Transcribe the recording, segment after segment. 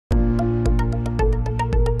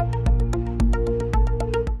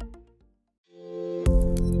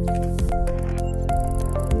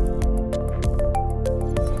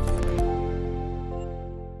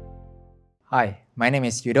Hi, my name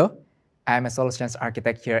is Yudo. I'm a solutions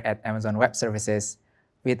architect here at Amazon Web Services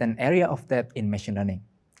with an area of depth in machine learning.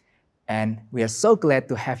 And we are so glad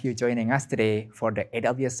to have you joining us today for the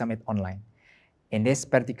AWS Summit Online. In this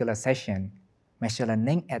particular session, Machine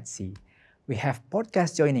Learning at Sea, we have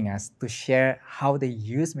Portcast joining us to share how they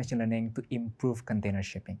use machine learning to improve container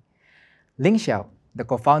shipping. Ling Xiao, the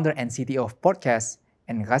co-founder and CTO of Portcast,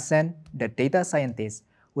 and Ghassan, the data scientist,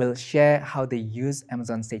 will share how they use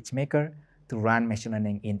Amazon Sagemaker to run machine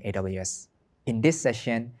learning in AWS. In this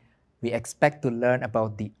session, we expect to learn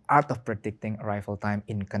about the art of predicting arrival time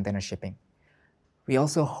in container shipping. We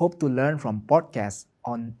also hope to learn from Portcast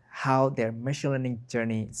on how their machine learning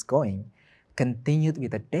journey is going, continued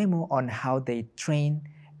with a demo on how they train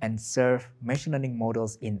and serve machine learning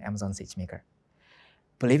models in Amazon SageMaker.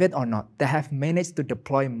 Believe it or not, they have managed to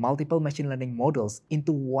deploy multiple machine learning models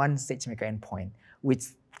into one SageMaker endpoint, which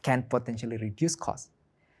can potentially reduce costs.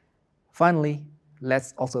 Finally,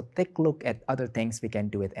 let's also take a look at other things we can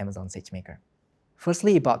do with Amazon SageMaker.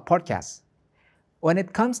 Firstly, about Portcast. When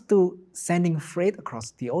it comes to sending freight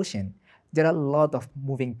across the ocean, there are a lot of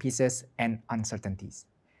moving pieces and uncertainties.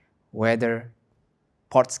 Weather,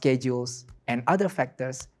 port schedules, and other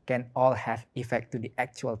factors can all have effect to the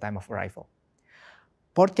actual time of arrival.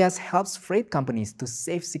 Portcast helps freight companies to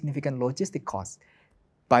save significant logistic costs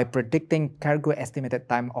by predicting cargo estimated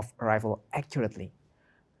time of arrival accurately.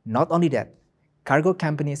 Not only that, cargo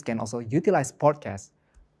companies can also utilize Portcast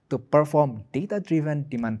to perform data-driven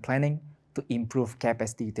demand planning to improve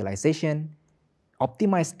capacity utilization,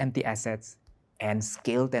 optimize empty assets, and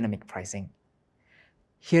scale dynamic pricing.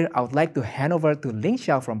 Here, I would like to hand over to Ling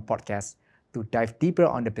Xiao from Portcast to dive deeper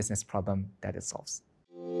on the business problem that it solves.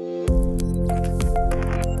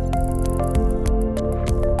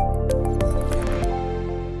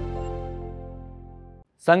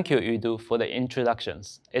 Thank you, Yudu, for the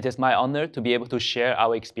introductions. It is my honor to be able to share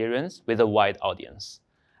our experience with a wide audience.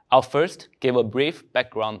 I'll first give a brief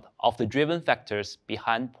background of the driven factors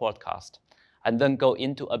behind Portcast, and then go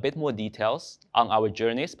into a bit more details on our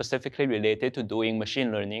journey specifically related to doing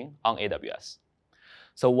machine learning on AWS.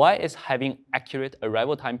 So why is having accurate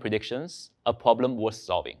arrival time predictions a problem worth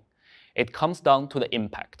solving? It comes down to the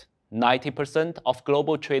impact. 90% of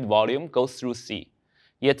global trade volume goes through sea.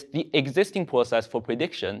 Yet the existing process for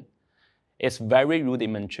prediction is very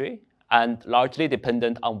rudimentary and largely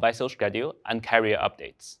dependent on vessel schedule and carrier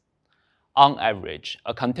updates. On average,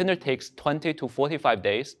 a container takes 20 to 45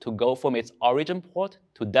 days to go from its origin port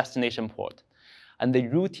to destination port, and they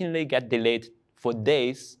routinely get delayed for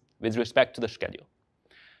days with respect to the schedule.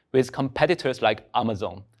 With competitors like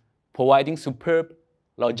Amazon providing superb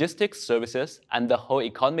logistics services and the whole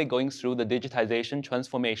economy going through the digitization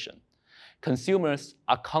transformation, consumers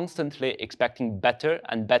are constantly expecting better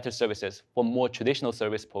and better services from more traditional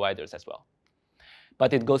service providers as well.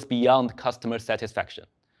 But it goes beyond customer satisfaction.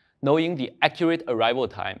 Knowing the accurate arrival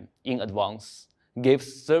time in advance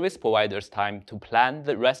gives service providers time to plan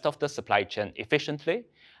the rest of the supply chain efficiently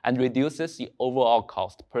and reduces the overall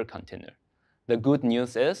cost per container. The good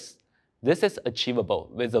news is, this is achievable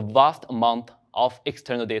with a vast amount of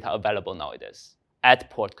external data available nowadays.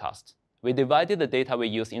 At Portcast, we divided the data we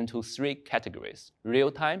use into three categories: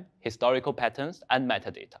 real-time, historical patterns, and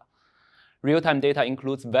metadata. Real-time data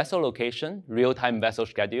includes vessel location, real-time vessel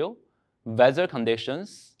schedule, weather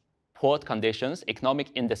conditions, port conditions,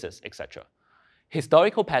 economic indices, etc.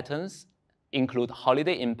 Historical patterns include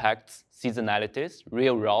holiday impacts, seasonalities,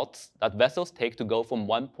 real routes that vessels take to go from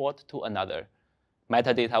one port to another.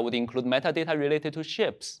 Metadata would include metadata related to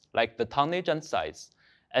ships, like the tonnage and size,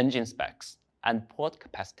 engine specs, and port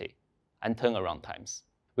capacity and turnaround times.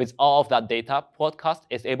 With all of that data, Portcast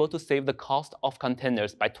is able to save the cost of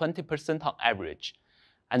containers by 20% on average,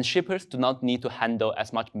 and shippers do not need to handle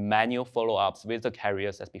as much manual follow-ups with the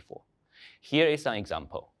carriers as before. Here is an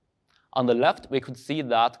example. On the left, we could see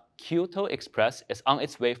that Kyoto Express is on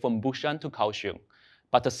its way from Busan to Kaohsiung,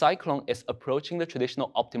 but the cyclone is approaching the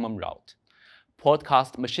traditional optimum route.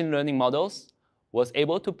 Portcast machine learning models was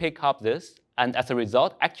able to pick up this, and as a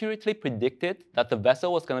result, accurately predicted that the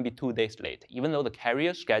vessel was going to be 2 days late, even though the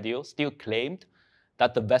carrier schedule still claimed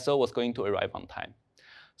that the vessel was going to arrive on time.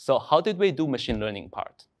 So how did we do machine learning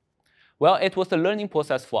part? Well, it was a learning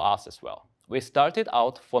process for us as well. We started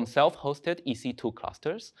out from self-hosted EC2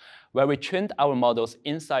 clusters, where we trained our models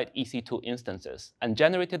inside EC2 instances and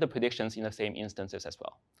generated the predictions in the same instances as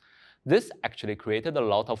well. This actually created a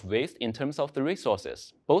lot of waste in terms of the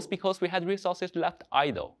resources, both because we had resources left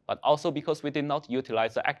idle, but also because we did not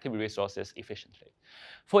utilize the active resources efficiently.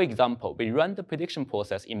 For example, we ran the prediction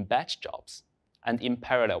process in batch jobs and in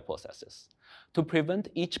parallel processes. To prevent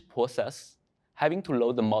each process having to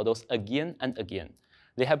load the models again and again.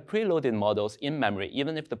 They have preloaded models in memory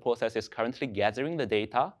even if the process is currently gathering the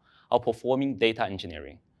data or performing data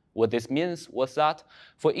engineering. What this means was that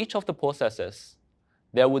for each of the processes,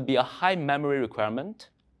 there would be a high memory requirement,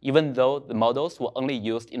 even though the models were only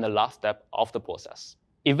used in the last step of the process.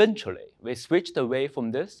 Eventually, we switched away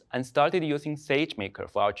from this and started using Sagemaker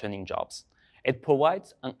for our training jobs. It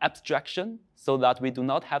provides an abstraction so that we do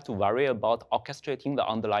not have to worry about orchestrating the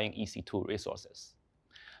underlying EC2 resources.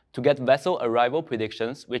 To get vessel arrival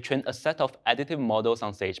predictions, we trained a set of additive models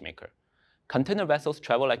on Sagemaker. Container vessels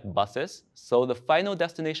travel like buses, so the final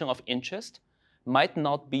destination of interest might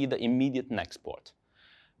not be the immediate next port.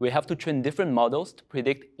 We have to train different models to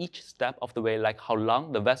predict each step of the way, like how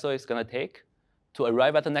long the vessel is going to take to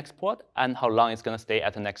arrive at the next port and how long it's going to stay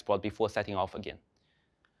at the next port before setting off again.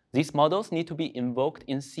 These models need to be invoked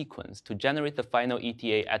in sequence to generate the final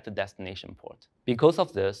ETA at the destination port. Because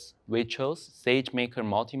of this, we chose Sagemaker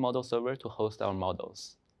multi-model server to host our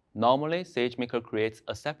models. Normally, Sagemaker creates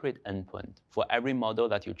a separate endpoint for every model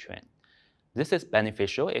that you train. This is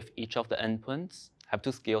beneficial if each of the endpoints have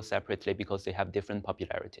to scale separately because they have different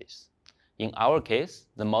popularities. In our case,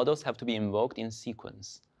 the models have to be invoked in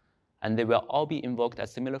sequence, and they will all be invoked at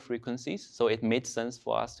similar frequencies, so it made sense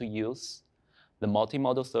for us to use the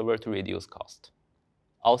multi-model server to reduce cost.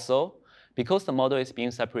 Also, because the model is being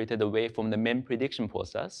separated away from the main prediction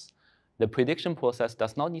process, the prediction process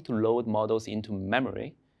does not need to load models into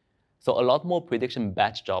memory, so a lot more prediction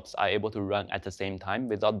batch jobs are able to run at the same time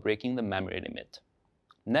without breaking the memory limit.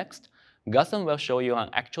 Next, Gusson will show you an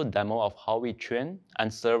actual demo of how we train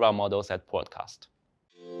and serve our models at Portcast.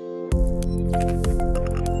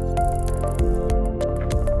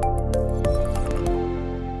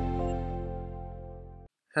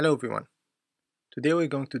 Hello everyone. Today we're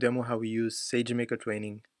going to demo how we use Sagemaker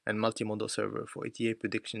training and multi-model server for ETA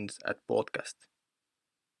predictions at Portcast.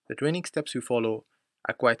 The training steps we follow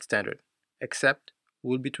are quite standard, except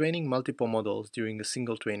we'll be training multiple models during a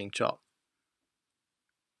single training job.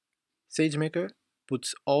 Sagemaker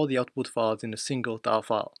puts all the output files in a single tar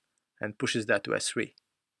file and pushes that to S3.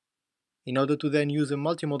 In order to then use a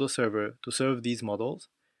multi-model server to serve these models,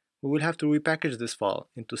 we will have to repackage this file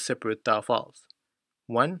into separate tar files,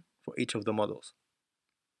 one for each of the models.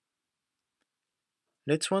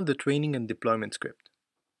 Let's run the training and deployment script.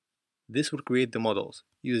 This will create the models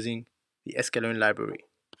using the sklearn library,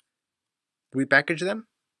 repackage them,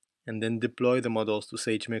 and then deploy the models to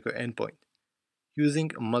Sagemaker endpoint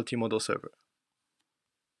using a multi-model server.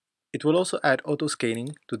 It will also add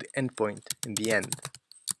auto-scaling to the endpoint in the end.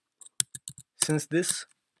 Since this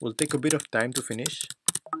will take a bit of time to finish,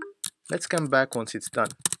 let's come back once it's done.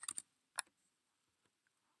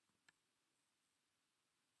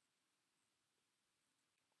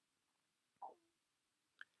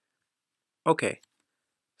 Okay,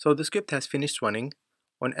 so the script has finished running.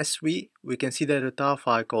 On S3, we can see that a tar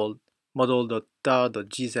file called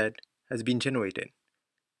model.tar.gz has been generated.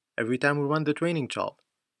 Every time we run the training job,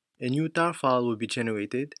 a new tar file will be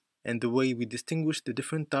generated, and the way we distinguish the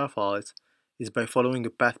different tar files is by following a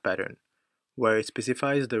path pattern, where it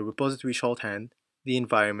specifies the repository shorthand, the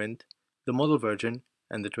environment, the model version,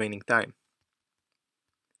 and the training time.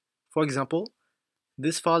 For example,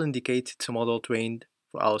 this file indicates it's a model trained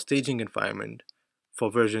for our staging environment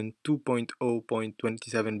for version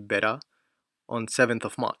 2.0.27 beta on 7th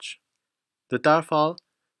of March. The tar file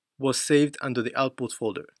was saved under the output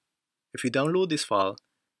folder. If you download this file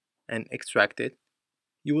and extract it,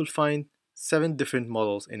 you will find 7 different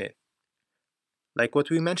models in it. Like what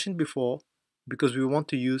we mentioned before, because we want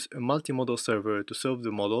to use a multi-model server to serve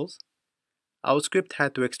the models, our script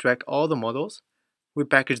had to extract all the models,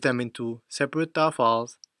 repackage them into separate tar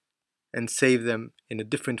files, and save them in a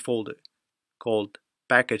different folder called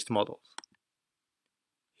packaged models.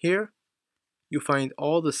 Here, you find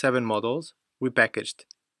all the 7 models repackaged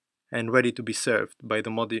and ready to be served by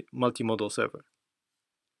the multi-model server.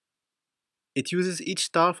 It uses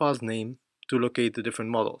each tar file's name to locate the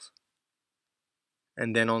different models.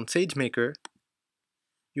 And then on Sagemaker,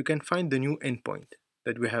 you can find the new endpoint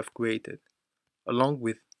that we have created, along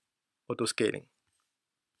with auto-scaling.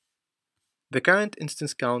 The current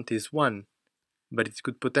instance count is 1, but it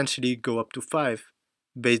could potentially go up to 5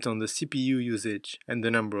 based on the CPU usage and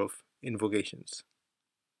the number of invocations.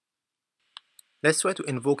 Let's try to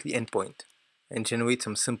invoke the endpoint and generate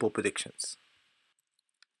some simple predictions.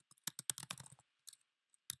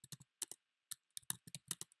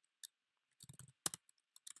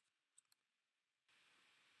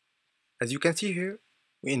 As you can see here,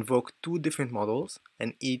 we invoke 2 different models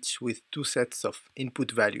and each with 2 sets of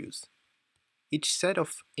input values. Each set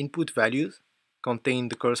of input values contain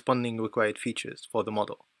the corresponding required features for the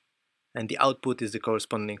model, and the output is the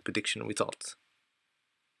corresponding prediction results.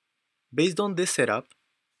 Based on this setup,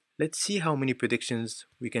 let's see how many predictions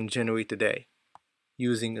we can generate a day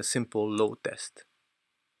using a simple load test.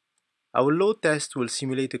 Our load test will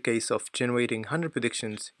simulate a case of generating 100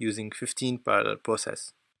 predictions using 15 parallel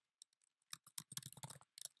processes.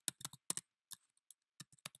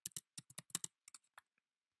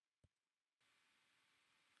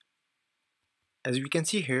 As we can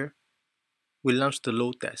see here, we launched the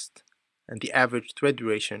load test, and the average thread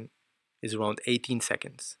duration is around 18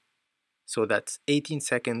 seconds. So that's 18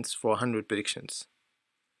 seconds for 100 predictions.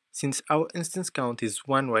 Since our instance count is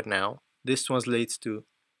 1 right now, this translates to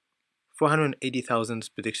 480,000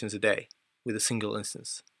 predictions a day with a single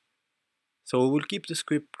instance. So we will keep the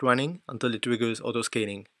script running until it triggers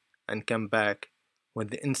autoscaling and come back when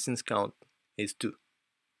the instance count is 2.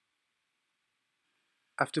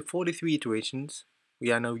 After 43 iterations,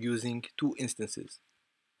 we are now using 2 instances,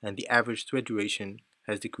 and the average thread duration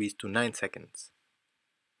has decreased to 9 seconds,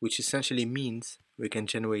 which essentially means we can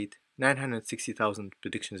generate 960,000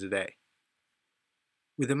 predictions a day.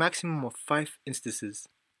 With a maximum of 5 instances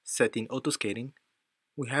set in autoscaling,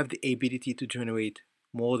 we have the ability to generate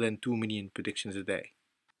more than 2 million predictions a day.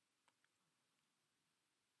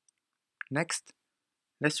 Next,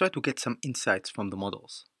 let's try to get some insights from the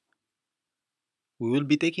models. We will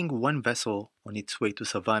be taking one vessel on its way to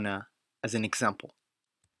Savannah as an example,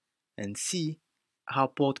 and see how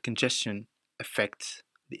port congestion affects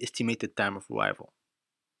the estimated time of arrival.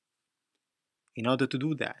 In order to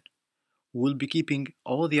do that, we will be keeping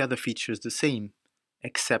all the other features the same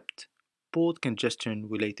except port congestion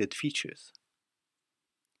related features.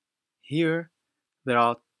 Here, there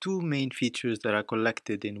are 2 main features that are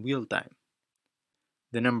collected in real time: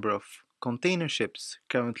 the number of container ships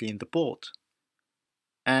currently in the port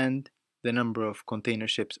and the number of container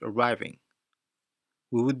ships arriving.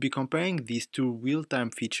 We would be comparing these 2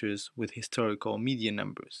 real-time features with historical median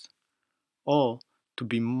numbers, or to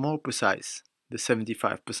be more precise, the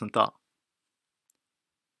 75th percentile.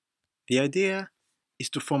 The idea is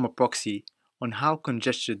to form a proxy on how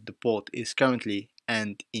congested the port is currently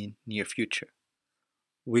and in near future.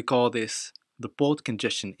 We call this the port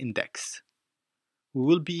congestion index. We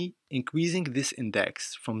will be increasing this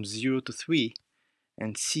index from 0 to 3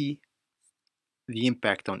 and see the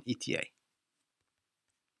impact on ETA.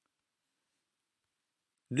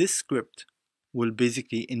 This script will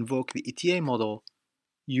basically invoke the ETA model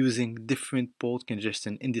using different port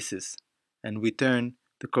congestion indices and return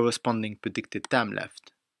the corresponding predicted time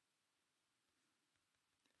left.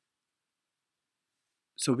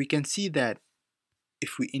 So we can see that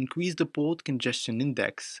if we increase the port congestion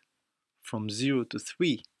index from 0 to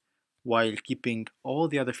 3 while keeping all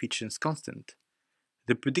the other features constant,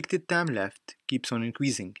 the predicted time left keeps on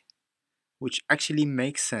increasing, which actually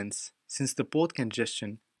makes sense since the port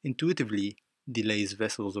congestion intuitively delays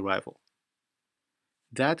vessels' arrival.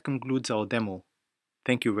 That concludes our demo.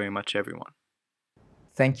 Thank you very much, everyone.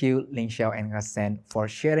 Thank you, Ling Xiao and Hassan, for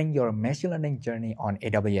sharing your machine learning journey on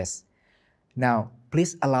AWS. Now,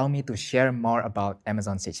 please allow me to share more about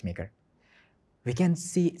Amazon SageMaker. We can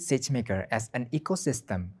see SageMaker as an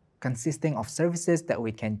ecosystem consisting of services that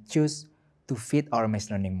we can choose to fit our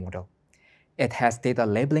machine learning model. It has data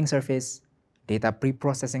labeling service, data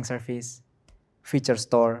pre-processing service, feature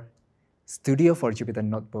store, studio for Jupyter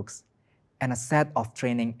notebooks, and a set of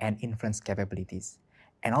training and inference capabilities.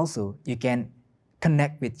 And also, you can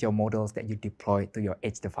connect with your models that you deploy to your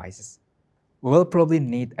edge devices. We will probably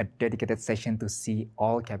need a dedicated session to see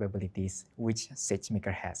all capabilities which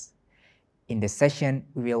SageMaker has. In this session,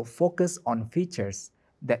 we will focus on features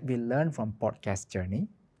that we learn from Portcast journey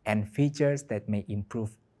and features that may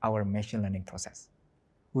improve our machine learning process.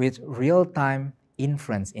 With real-time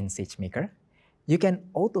inference in SageMaker, you can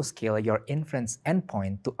auto-scale your inference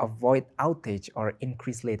endpoint to avoid outage or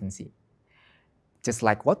increase latency, just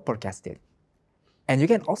like what Portcast did. And you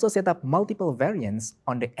can also set up multiple variants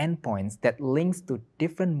on the endpoints that links to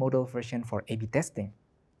different model version for A/B testing.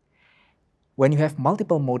 When you have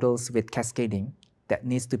multiple models with cascading that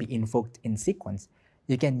needs to be invoked in sequence,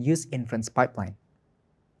 you can use inference pipeline.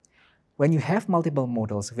 When you have multiple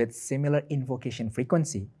models with similar invocation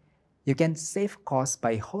frequency, you can save costs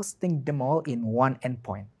by hosting them all in one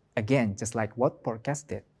endpoint, again, just like what Portcast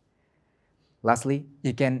did. Lastly,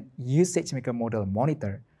 you can use SageMaker Model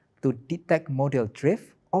Monitor to detect model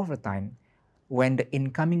drift over time when the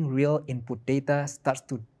incoming real input data starts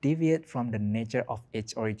to deviate from the nature of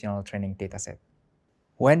its original training dataset.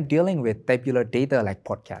 When dealing with tabular data like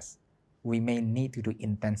Portcast, we may need to do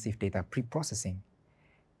intensive data pre-processing.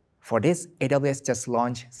 For this, AWS just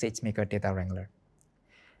launched Sagemaker Data Wrangler.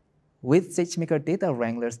 With Sagemaker Data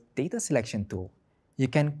Wrangler's data selection tool, you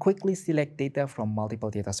can quickly select data from multiple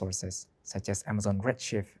data sources, such as Amazon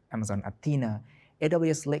Redshift, Amazon Athena,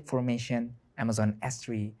 AWS Lake Formation, Amazon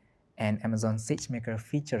S3, and Amazon SageMaker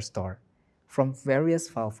Feature Store from various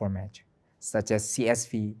file formats, such as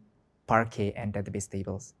CSV, Parquet, and database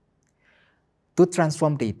tables. To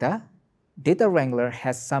transform data, Data Wrangler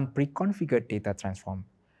has some pre-configured data transform.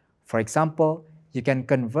 For example, you can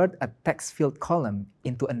convert a text field column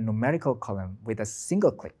into a numerical column with a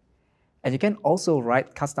single click. And you can also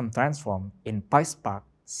write custom transform in PySpark,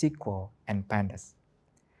 SQL, and Pandas.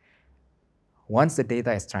 Once the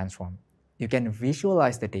data is transformed, you can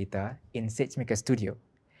visualize the data in SageMaker Studio.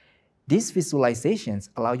 These visualizations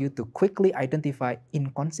allow you to quickly identify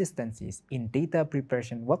inconsistencies in data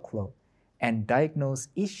preparation workflow and diagnose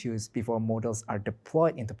issues before models are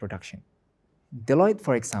deployed into production. Deloitte,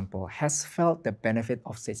 for example, has felt the benefit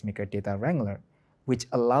of SageMaker Data Wrangler, which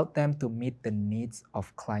allowed them to meet the needs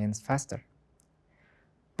of clients faster.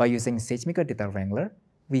 By using SageMaker Data Wrangler,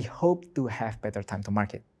 we hope to have better time to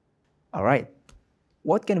market. All right,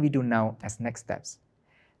 what can we do now as next steps?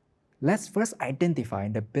 Let's first identify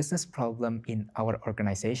the business problem in our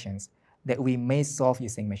organizations that we may solve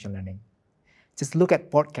using machine learning. Just look at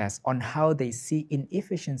Portcast on how they see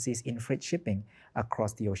inefficiencies in freight shipping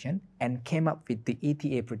across the ocean and came up with the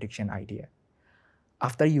ETA prediction idea.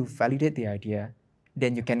 After you validate the idea,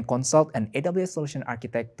 then you can consult an AWS solution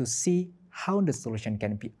architect to see how the solution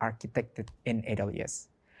can be architected in AWS.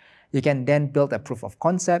 You can then build a proof of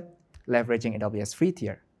concept leveraging AWS free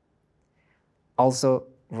tier. Also,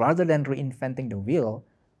 rather than reinventing the wheel,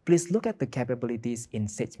 please look at the capabilities in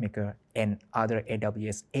SageMaker and other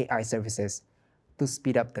AWS AI services to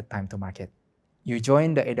speed up the time to market. You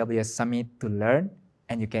join the AWS Summit to learn,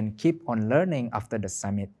 and you can keep on learning after the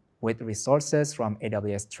summit with resources from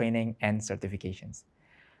AWS training and certifications.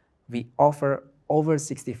 We offer over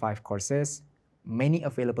 65 courses, many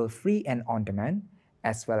available free and on-demand,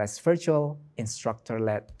 as well as virtual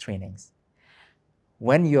instructor-led trainings.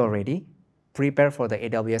 When you're ready, prepare for the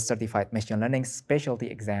AWS Certified Machine Learning Specialty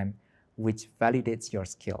Exam, which validates your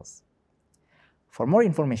skills. For more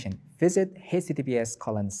information, visit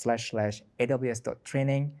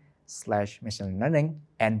https://aws.training/machine learning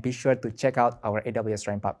and be sure to check out our AWS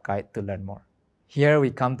Ramp-Up Guide to learn more. Here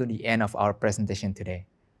we come to the end of our presentation today.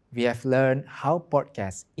 We have learned how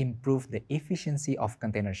Portcast improve the efficiency of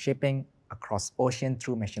container shipping across ocean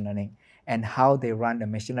through machine learning and how they run the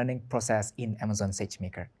machine learning process in Amazon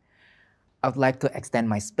SageMaker. I would like to extend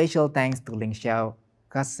my special thanks to Ling Xiao,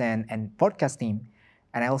 Kasen, and Portcast team,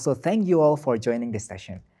 and I also thank you all for joining this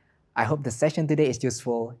session. I hope the session today is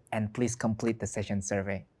useful, and please complete the session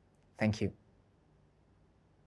survey. Thank you.